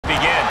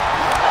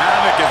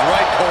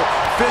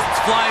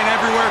fists flying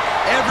everywhere.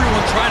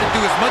 Everyone trying to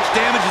do as much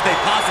damage as they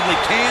possibly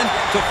can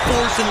to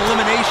force an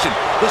elimination.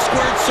 The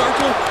squared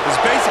circle is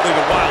basically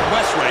the Wild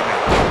West right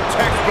now.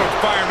 Textbook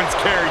fireman's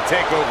carry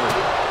takeover.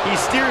 He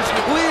steers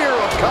clear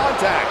of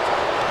contact.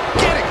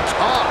 Getting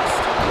tossed.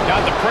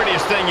 Not the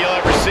prettiest thing you'll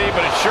ever see,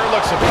 but it sure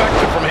looks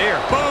effective from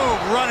here. Boom!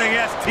 Running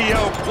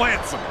STO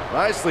plants him.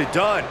 Nicely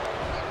done.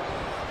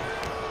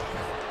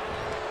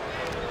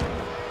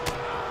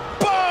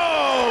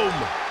 Boom!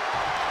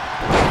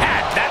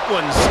 Had that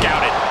one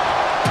scouted.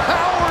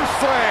 Power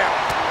slam.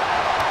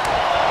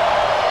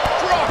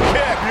 Drop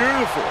kick.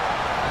 Beautiful.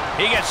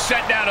 He gets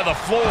sent down to the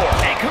floor.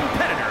 A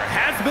competitor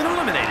has been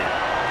eliminated.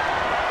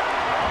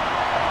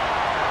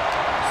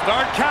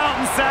 Start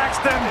counting,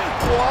 Saxton.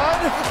 1,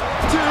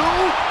 2, 3.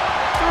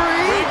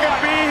 We could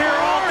be here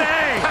all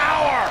day.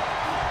 Power.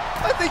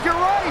 I think you're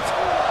right.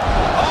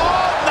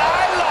 All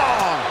night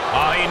long.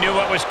 Oh, he knew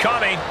what was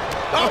coming.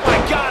 Oh, my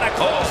God, a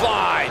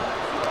clothesline.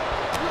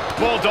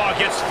 Bulldog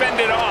gets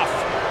fended off.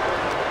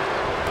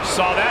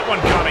 Saw that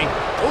one coming.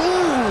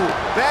 Ooh,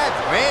 bad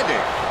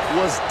landing.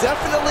 Was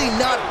definitely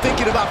not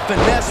thinking about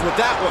finesse with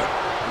that one.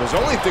 Was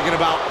only thinking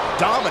about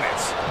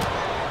dominance.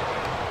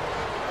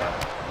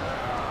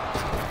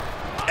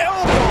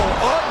 Elbow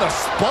on the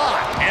spot.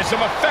 And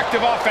some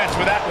effective offense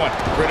with that one.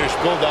 British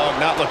Bulldog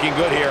not looking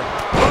good here.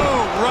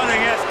 Boom,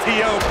 running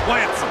STO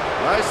plants him.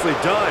 Nicely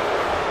done.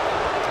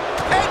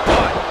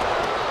 Headbutt.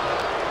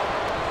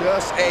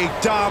 Just a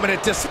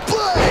dominant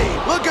display.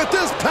 Look at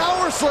this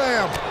power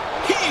slam.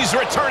 He's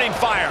returning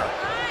fire.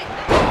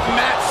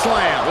 Mat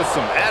slam with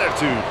some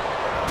attitude.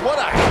 What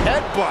a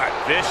headbutt.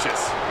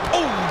 Vicious.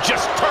 Oh,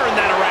 just turn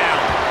that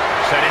around.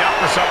 Setting up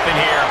for something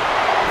here.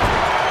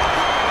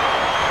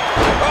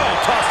 Oh,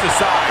 tossed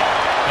aside.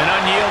 An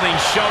unyielding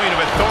showing of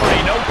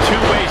authority, no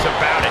two ways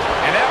about it.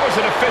 And that was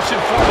an efficient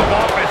form of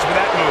offense with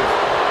that move.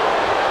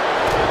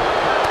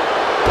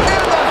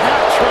 And the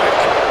hat trick.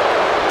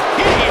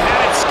 He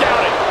had it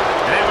scouted.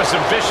 And that was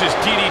some vicious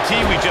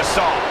DDT we just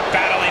saw.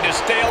 Battling to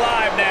stay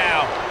alive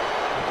now.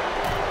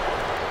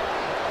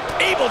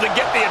 Able to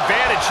get the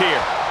advantage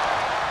here.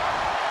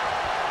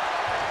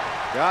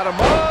 Got him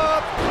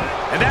up.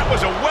 And that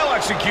was a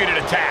well-executed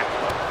attack.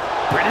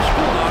 British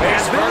Bulldog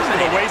has been First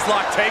with a eliminated.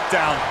 waistlock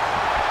takedown.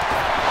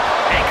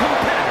 A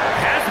competitor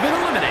has been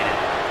eliminated.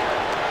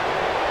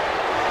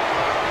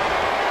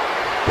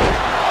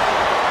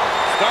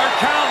 Start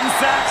counting,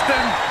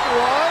 Saxton.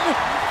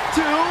 1,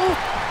 2,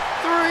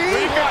 3.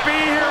 We could be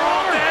here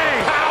all day.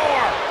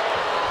 Power.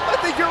 I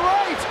think you're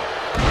right.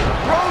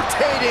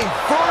 Rotating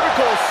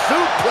vertical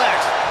suplex.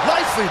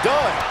 Nicely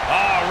done.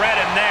 Oh, read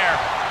him there.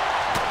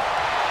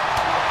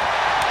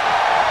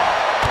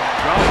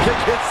 Drop kick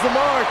hits the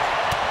mark.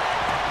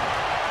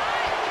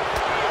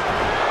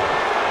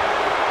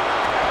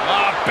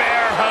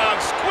 Bear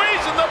hug,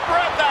 squeezing the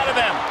breath out of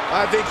him.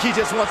 I think he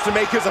just wants to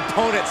make his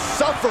opponent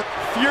suffer.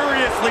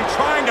 Furiously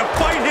trying to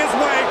fight his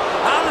way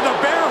out of the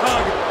bear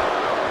hug.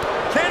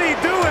 Can he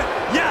do it?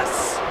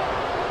 Yes.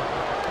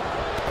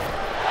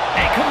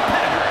 A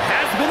competitor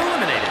has been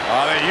eliminated.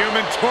 Oh, the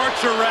human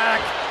torture rack.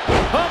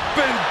 Up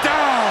and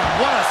down.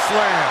 What a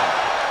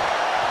slam.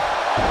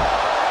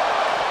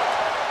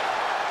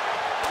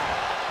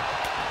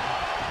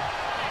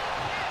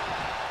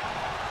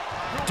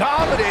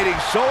 Dominating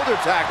shoulder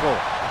tackle.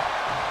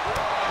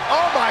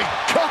 Oh my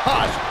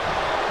gosh.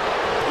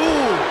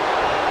 Ooh.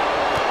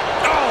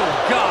 Oh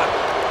God.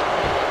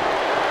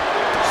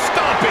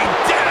 Stomping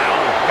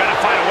down. Gotta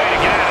find a way to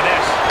get out of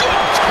this.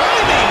 Good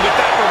timing with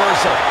that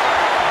reversal.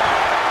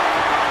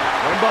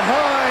 From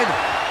behind.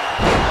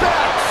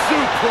 Back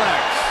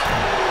suplex.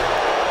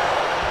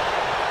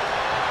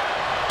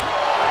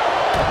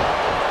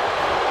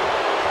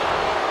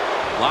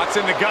 Locks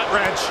in the gut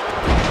wrench.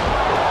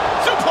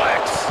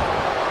 Suplex.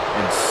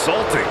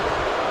 Insulting.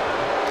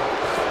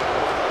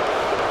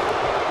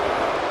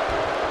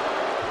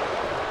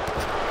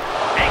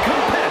 A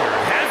competitor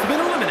has been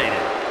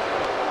eliminated.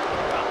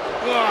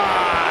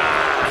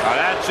 Oh,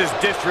 that's just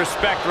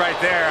disrespect right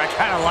there. I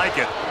kind of like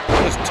it.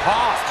 Was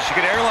tossed. She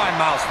could airline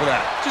miles for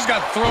that. Just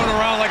got thrown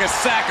around like a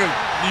sack of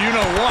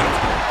you-know-what.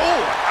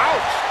 Oh,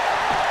 ouch.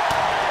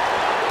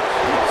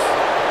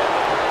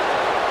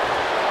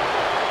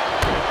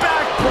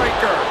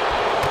 Backbreaker.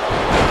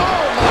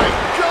 Oh, my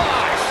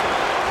gosh.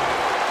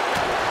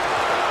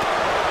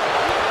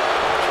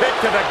 Kick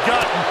to the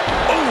gut.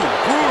 Ooh,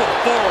 brutal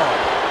forearm.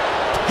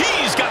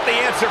 He's got the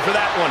answer for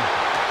that one.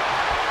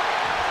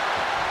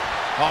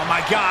 Oh,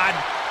 my God.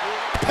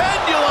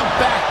 Pendulum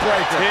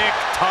backbreaker.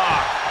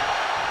 Tick-tock.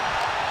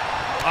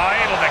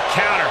 Able to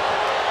counter.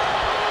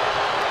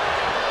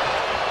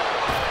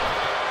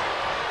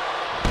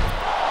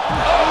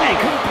 A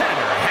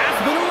competitor has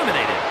been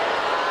eliminated.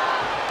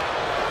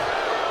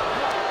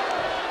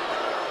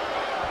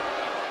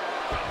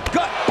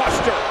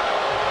 Gutbuster.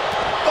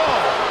 Oh,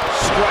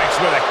 strikes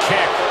with a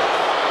kick.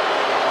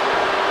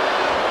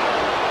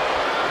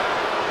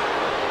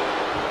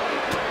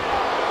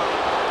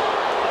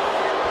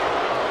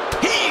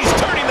 He's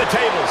turning the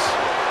tables.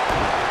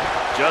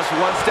 Just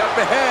one step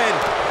ahead.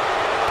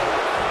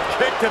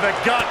 kick to the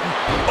gut.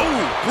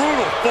 Ooh,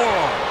 brutal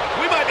forearm.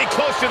 We might be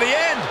close to the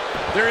end.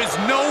 There is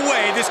no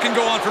way this can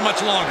go on for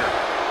much longer.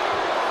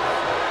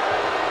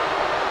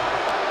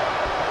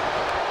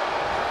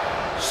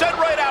 Sent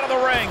right out of the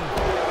ring.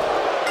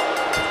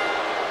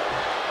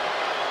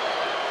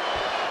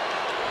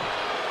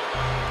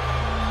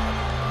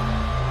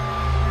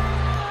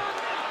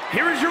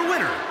 Here is your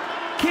winner,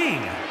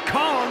 King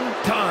Kong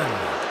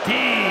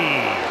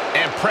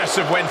Dundee.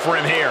 Impressive win for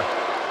him here.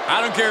 I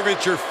don't care if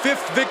it's your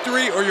 5th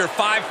victory or your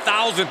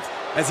 5,000th.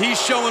 As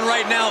he's showing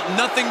right now,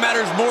 nothing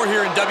matters more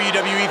here in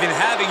WWE than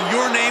having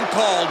your name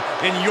called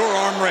and your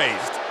arm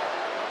raised.